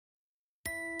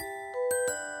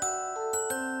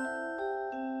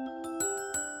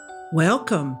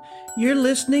Welcome. You're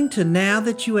listening to Now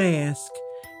That You Ask,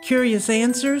 curious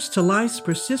answers to life's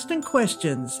persistent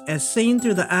questions as seen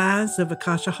through the eyes of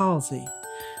Akasha Halsey.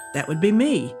 That would be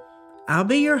me. I'll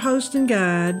be your host and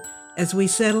guide as we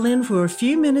settle in for a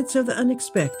few minutes of the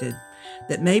unexpected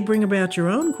that may bring about your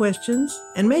own questions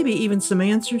and maybe even some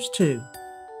answers too.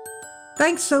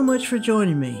 Thanks so much for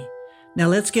joining me. Now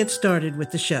let's get started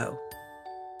with the show.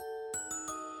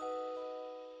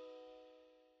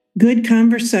 Good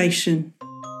conversation.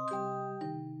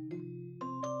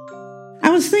 I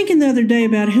was thinking the other day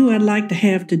about who I'd like to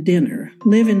have to dinner,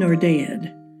 living or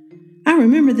dead. I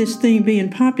remember this theme being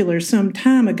popular some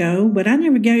time ago, but I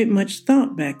never gave it much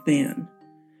thought back then.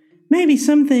 Maybe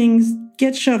some things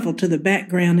get shuffled to the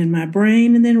background in my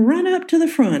brain and then run up to the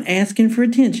front asking for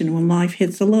attention when life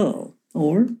hits a lull.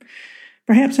 Or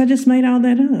perhaps I just made all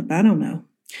that up. I don't know.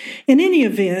 In any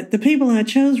event, the people I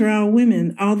chose were all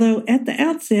women, although at the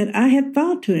outset I had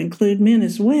thought to include men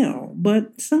as well,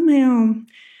 but somehow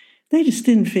they just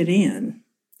didn't fit in.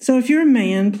 So if you're a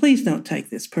man, please don't take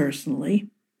this personally.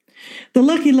 The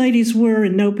lucky ladies were,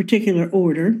 in no particular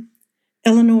order,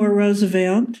 Eleanor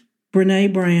Roosevelt,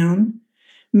 Brene Brown,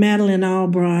 Madeleine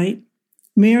Albright,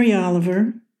 Mary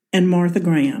Oliver, and Martha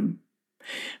Graham.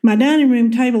 My dining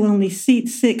room table only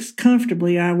seats 6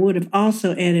 comfortably. I would have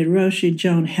also added Roshi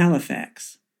Joan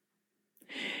Halifax.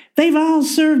 They've all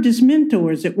served as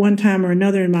mentors at one time or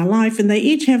another in my life, and they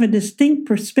each have a distinct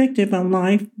perspective on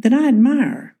life that I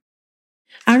admire.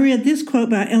 I read this quote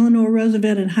by Eleanor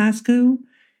Roosevelt in high school,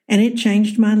 and it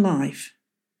changed my life.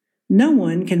 No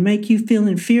one can make you feel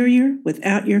inferior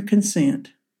without your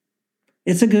consent.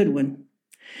 It's a good one.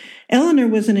 Eleanor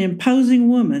was an imposing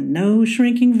woman, no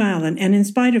shrinking violet, and in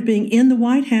spite of being in the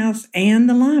White House and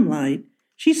the limelight,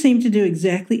 she seemed to do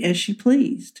exactly as she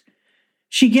pleased.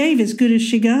 She gave as good as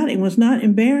she got and was not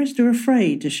embarrassed or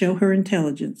afraid to show her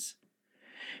intelligence.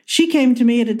 She came to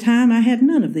me at a time I had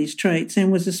none of these traits and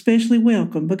was especially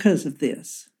welcome because of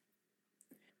this.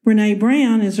 Brene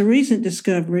Brown is a recent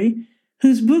discovery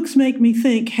whose books make me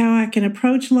think how I can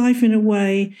approach life in a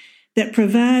way that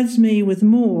provides me with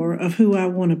more of who I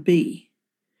want to be.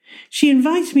 She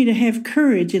invites me to have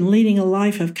courage in leading a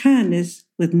life of kindness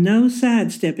with no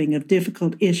sidestepping of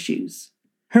difficult issues.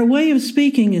 Her way of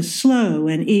speaking is slow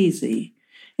and easy,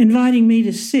 inviting me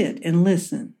to sit and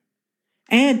listen.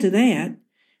 Add to that,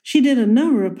 she did a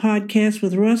number of podcasts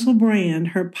with Russell Brand,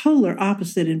 her polar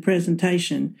opposite in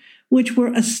presentation, which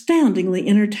were astoundingly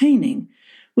entertaining,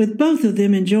 with both of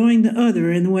them enjoying the other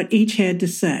and what each had to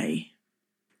say.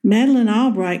 Madeleine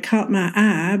Albright caught my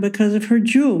eye because of her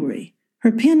jewelry,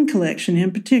 her pin collection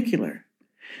in particular.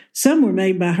 Some were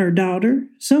made by her daughter,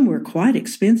 some were quite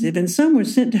expensive, and some were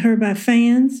sent to her by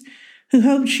fans who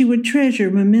hoped she would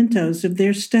treasure mementos of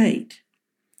their state.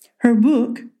 Her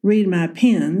book, Read My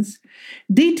Pins,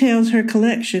 details her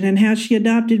collection and how she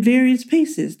adopted various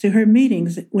pieces to her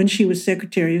meetings when she was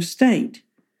Secretary of State.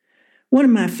 One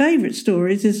of my favorite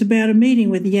stories is about a meeting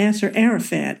with Yasser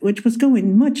Arafat, which was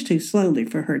going much too slowly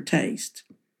for her taste.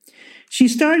 She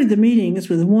started the meetings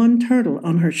with 1 turtle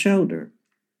on her shoulder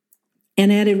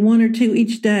and added 1 or 2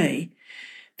 each day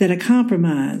that a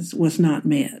compromise was not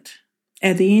met.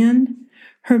 At the end,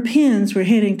 her pins were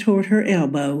heading toward her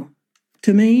elbow.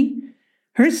 To me,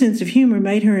 her sense of humor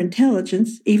made her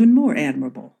intelligence even more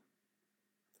admirable.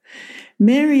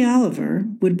 Mary Oliver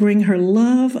would bring her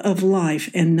love of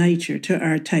life and nature to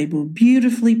our table,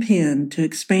 beautifully penned to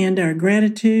expand our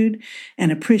gratitude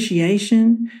and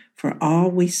appreciation for all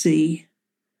we see.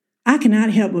 I cannot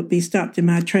help but be stopped in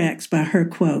my tracks by her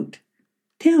quote,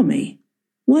 "Tell me,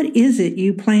 what is it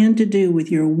you plan to do with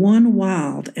your one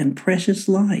wild and precious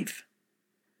life?"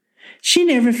 She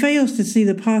never fails to see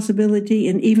the possibility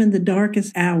in even the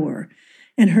darkest hour,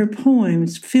 and her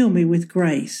poems fill me with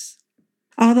grace.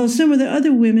 Although some of the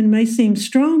other women may seem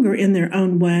stronger in their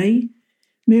own way,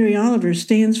 Mary Oliver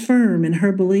stands firm in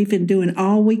her belief in doing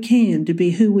all we can to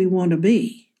be who we want to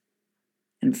be.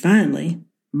 And finally,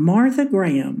 Martha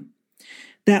Graham,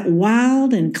 that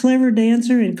wild and clever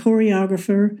dancer and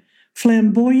choreographer,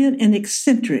 flamboyant and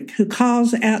eccentric, who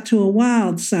calls out to a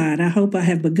wild side I hope I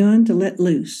have begun to let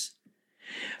loose.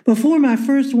 Before my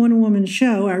first one-woman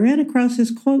show, I ran across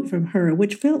this quote from her,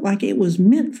 which felt like it was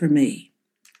meant for me.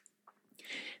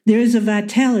 There is a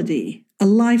vitality, a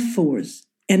life force,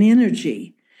 an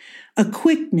energy, a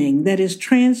quickening that is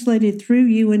translated through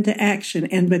you into action,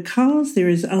 and because there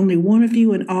is only one of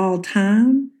you in all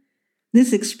time,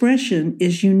 this expression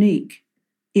is unique.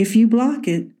 If you block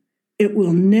it, it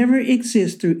will never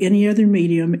exist through any other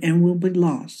medium and will be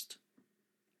lost.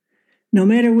 No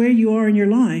matter where you are in your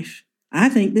life, I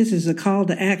think this is a call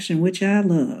to action which I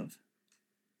love.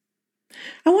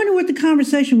 I wonder what the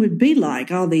conversation would be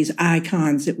like, all these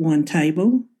icons at one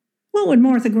table. What would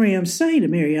Martha Graham say to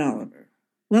Mary Oliver?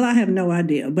 Well, I have no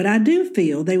idea, but I do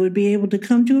feel they would be able to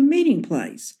come to a meeting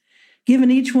place,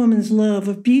 given each woman's love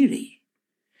of beauty.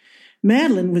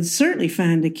 Madeline would certainly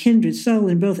find a kindred soul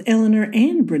in both Eleanor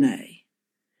and Brene.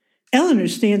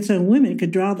 Eleanor's stance on women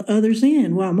could draw the others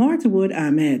in, while Martha would, I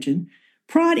imagine,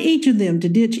 prod each of them to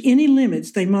ditch any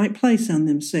limits they might place on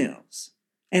themselves.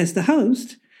 As the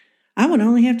host, I would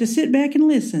only have to sit back and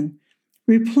listen,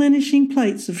 replenishing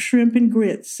plates of shrimp and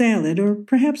grits, salad, or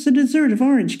perhaps a dessert of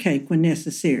orange cake when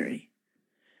necessary.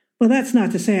 Well, that's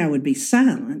not to say I would be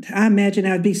silent. I imagine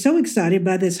I would be so excited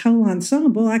by this whole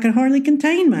ensemble I could hardly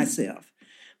contain myself,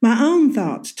 my own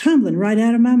thoughts tumbling right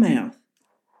out of my mouth.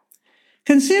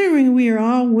 Considering we are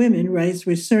all women raised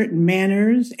with certain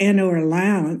manners and/or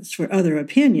allowance for other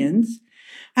opinions,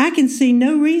 I can see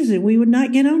no reason we would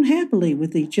not get on happily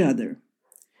with each other.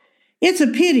 It's a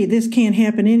pity this can't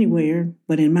happen anywhere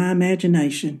but in my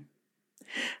imagination.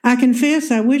 I confess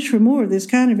I wish for more of this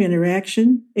kind of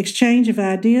interaction, exchange of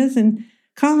ideas, and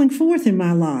calling forth in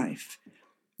my life.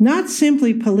 Not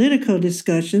simply political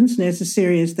discussions,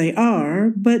 necessary as they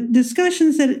are, but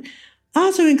discussions that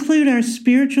also include our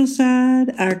spiritual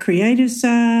side, our creative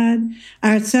side,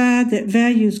 our side that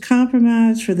values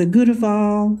compromise for the good of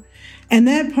all, and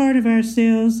that part of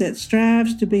ourselves that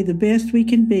strives to be the best we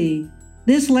can be.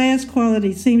 This last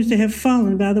quality seems to have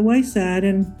fallen by the wayside,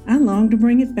 and I long to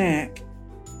bring it back.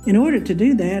 In order to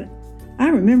do that, I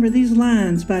remember these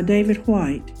lines by David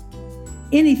Whyte.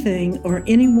 Anything or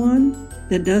anyone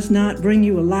that does not bring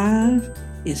you alive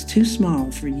is too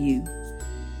small for you.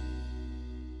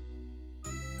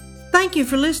 Thank you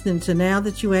for listening to Now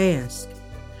That You Ask.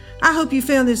 I hope you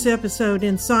found this episode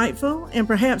insightful and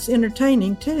perhaps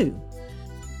entertaining too.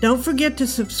 Don't forget to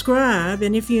subscribe,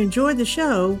 and if you enjoyed the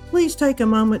show, please take a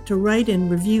moment to rate and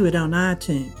review it on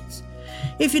iTunes.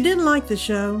 If you didn't like the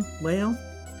show, well,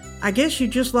 I guess you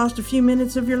just lost a few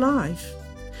minutes of your life.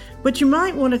 But you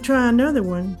might want to try another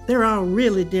one. They're all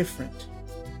really different.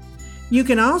 You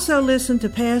can also listen to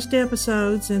past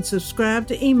episodes and subscribe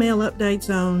to email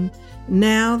updates on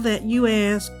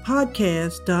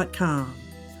nowthatyouaskpodcast.com.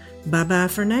 Bye-bye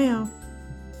for now.